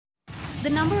The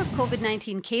number of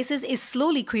COVID-19 cases is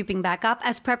slowly creeping back up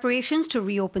as preparations to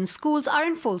reopen schools are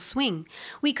in full swing.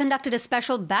 We conducted a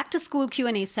special back-to-school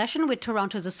Q&A session with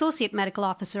Toronto's Associate Medical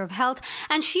Officer of Health,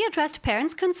 and she addressed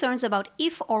parents' concerns about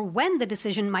if or when the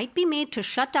decision might be made to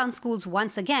shut down schools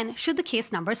once again should the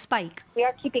case numbers spike. We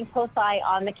are keeping close eye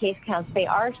on the case counts. They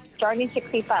are starting to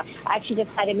creep up. I actually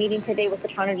just had a meeting today with the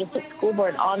Toronto District School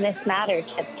Board on this matter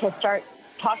to start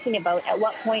talking about at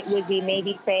what point would we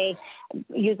maybe say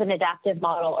use an adaptive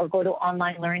model or go to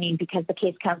online learning because the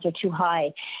case counts are too high.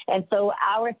 And so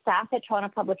our staff at Toronto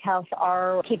Public Health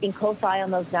are keeping close eye on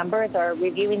those numbers, are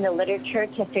reviewing the literature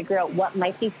to figure out what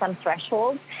might be some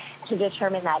thresholds to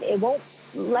determine that. It won't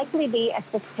likely be a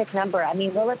specific number. I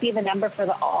mean, will it be the number for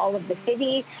all of the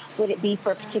city? Would it be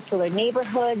for particular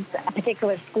neighborhoods,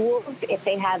 particular schools? If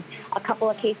they have a couple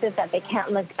of cases that they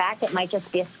can't link back, it might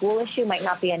just be a school issue, might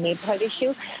not be a neighborhood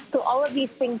issue. So all of these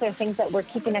things are things that we're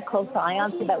keeping a close eye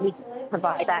on so that we can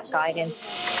provide that guidance.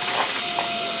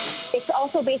 It's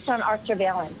also based on our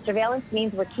surveillance. Surveillance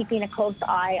means we're keeping a close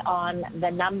eye on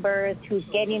the numbers, who's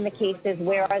getting the cases,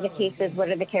 where are the cases, what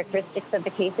are the characteristics of the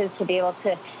cases to be able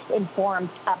to inform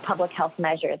public health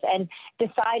measures. And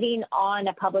deciding on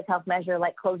a public health measure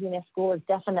like closing a school is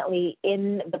definitely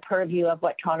in the purview of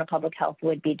what Toronto Public Health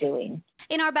would be doing.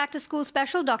 In our back-to-school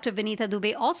special, Dr. Vinita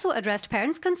Dubey also addressed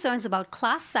parents' concerns about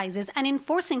class sizes and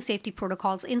enforcing safety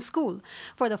protocols in school.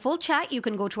 For the full chat, you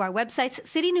can go to our websites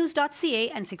citynews.ca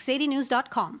and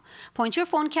 680news.com. Point your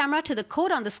phone camera to the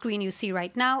code on the screen you see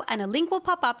right now, and a link will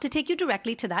pop up to take you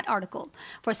directly to that article.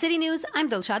 For City News, I'm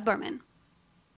Dilshad Burman.